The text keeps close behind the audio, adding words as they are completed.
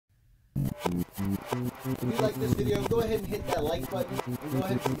If you like this video, go ahead and hit that like button, and go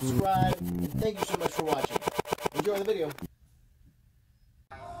ahead and subscribe, and thank you so much for watching. Enjoy the video.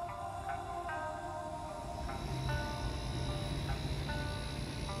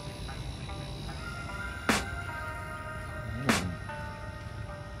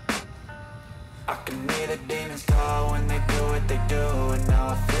 I can hear the demons call when they do what they do. And now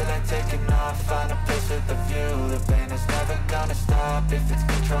I feel like taking off, find a place with a view. The pain is never gonna stop if it's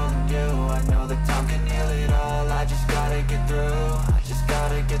controlling you. I know that time can heal it all, I just gotta get through. I just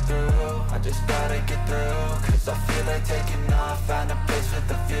gotta get through, I just gotta get through. Cause I feel like taking off, find a place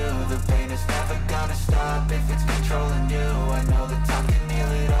with a view. The pain is never gonna stop if it's controlling you. I know that time can heal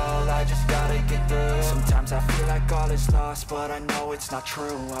it all, I just gotta get through. Sometimes I feel like all is lost, but I know it's not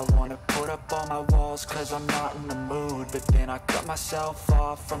true. I wanna put up all my walls cause I'm not in the mood, but then I cut myself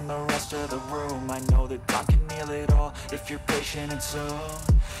off from the rest of the room. I know that time can heal it all if you're patient and soon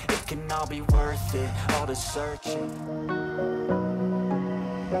it can all be worth it, all the searching.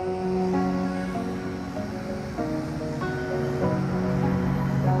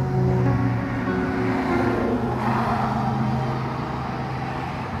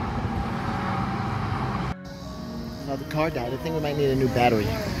 Now the car died. I think we might need a new battery.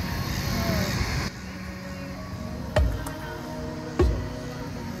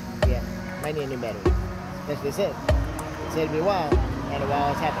 Yeah, might need a new battery. That's what they said. It said it'd be a while, and a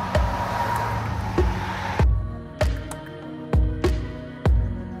while has happened.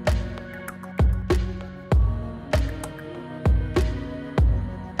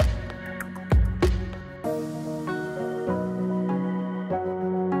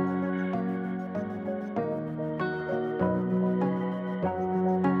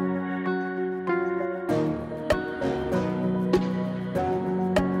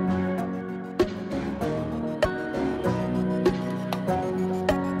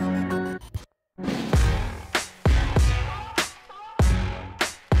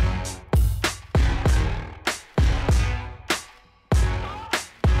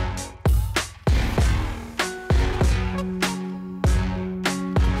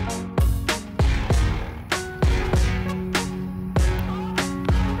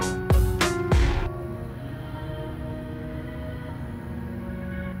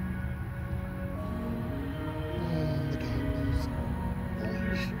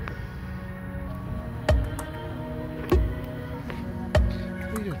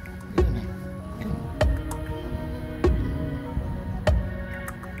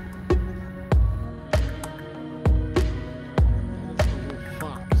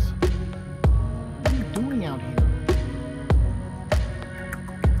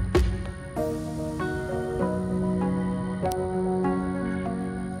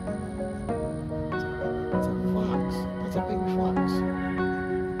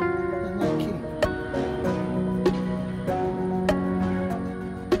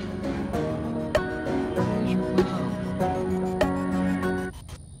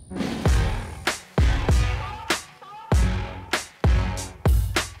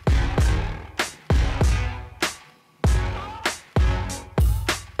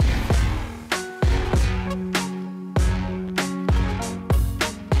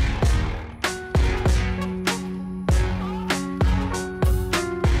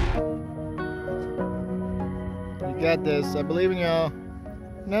 Got this. I believe in y'all.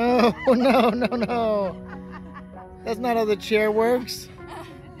 No, no, no, no. That's not how the chair works.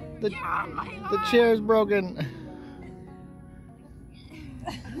 The chair is broken.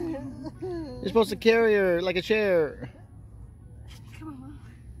 You're supposed to carry her like a chair.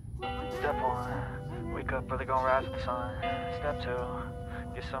 Step 1, wake up early, gonna rise with the sun. Step 2,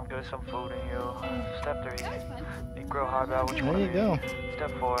 get some good, some food in you. Step 3, you grow hard about what you want to be. There you go. Step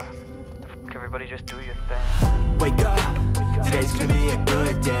 4, everybody just do your thing. Wake up, today's gonna be a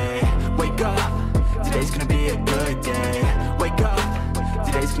good day. Wake up, today's gonna be a good day. Wake up,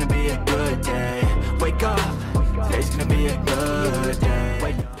 today's gonna be a good day. Wake up, today's gonna be a good day.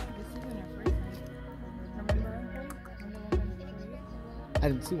 Wake up. I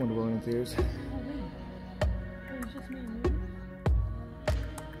didn't see Wonder Woman in theaters.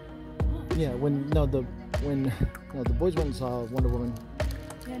 Yeah, the boys went and saw Wonder Woman.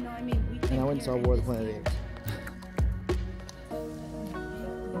 Yeah, no, I mean, we And I went and saw War of the Planet of the Apes.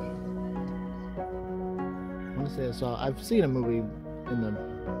 I want to say I've seen a movie in the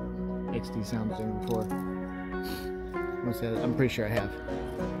XD sound thing before. I'm pretty sure I have.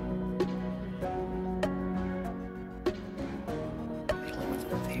 What's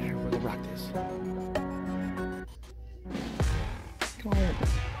the theater where the rock is? Come on.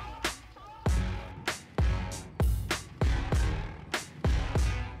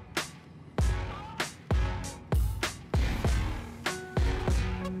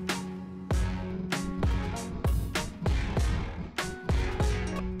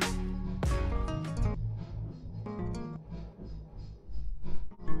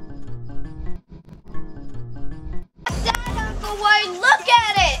 Oh, why? Look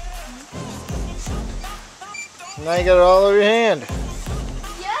at it! Now you got it all over your hand.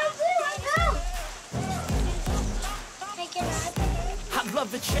 I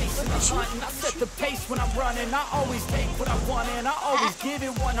love the chase and the hunt, and I set the pace when I'm running. I always take what I want and I always give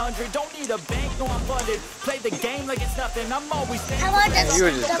it 100. Don't need a bank, no I'm funded. Play the game like it's nothing. I'm always thankful. You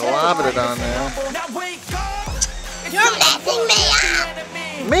were just globbing it on there. Now wake up! You're messing me up!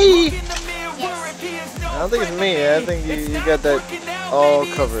 Me? I don't think it's me. I think you got that all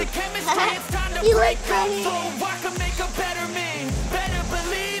covered. You look funny.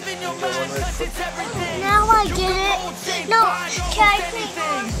 Now I get it. No, can I please?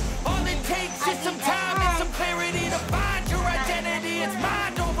 All it takes is some time and some clarity to find your identity. It's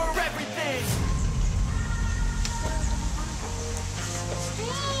mind over everything.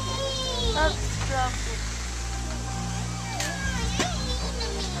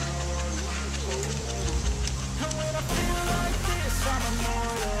 When I feel like this, I'm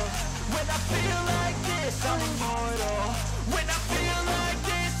immortal. When I feel like this, I'm immortal. When I feel like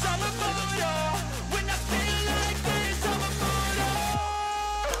this, I'm immortal. When I feel like this, I'm immortal.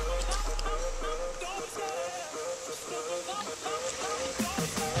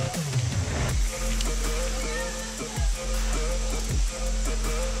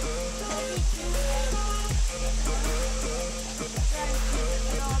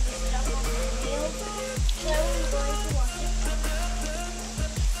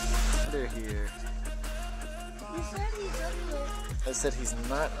 Under here. I said he's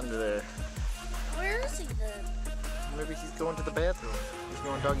not under there. Where is he then? Maybe he's going to the bathroom. He's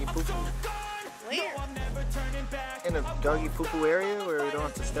going doggy poo poo. Where? In a doggy poo poo area where we don't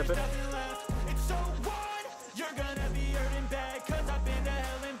have to step in it.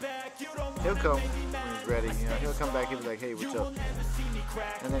 He'll come when he's ready. You know, he'll come back and be like, "Hey, what's up?"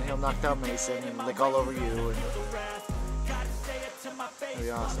 And then he'll knock down Mason and lick all over you. And it'll be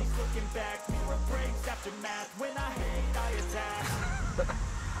awesome.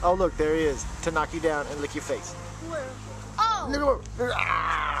 Oh, look, there he is to knock you down and lick your face. Oh!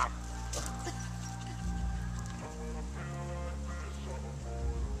 Ah!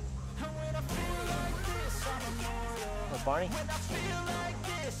 Oh, Barney?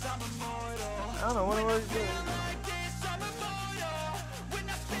 I don't know, what was he doing?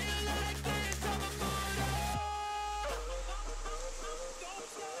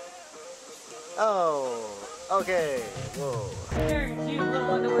 Oh, okay. Whoa. Very cute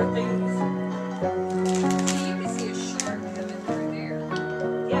little underwear things. You can see a shark coming through there.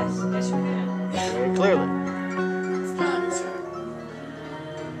 Yes, yes you can. Very clearly. It's not a shark.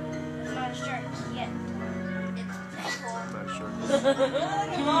 It's not a shark yet. It's purple. I'm not sure.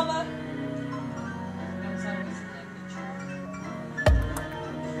 Mama. That was always a lovely shark.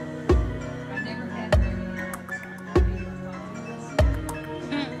 I never had very many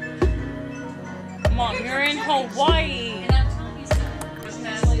Mom, you're in Hawaii. And I'm telling you something. Just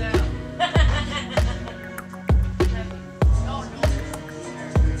pass it out.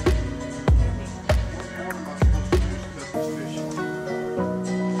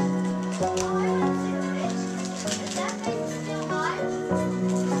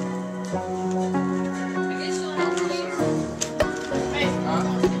 I guess you'll have to share.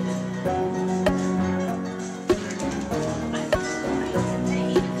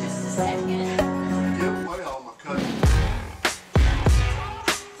 Just a second. Give away all my cousins.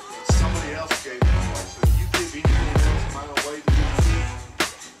 Somebody else gave them away. So if you give anything else my way to me,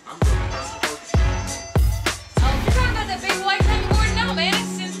 I'm going to have to work. Oh, you're talking about that big white peppercorn? No, man,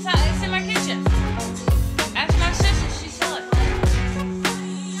 it's in my kitchen. Ask my sister, she saw it.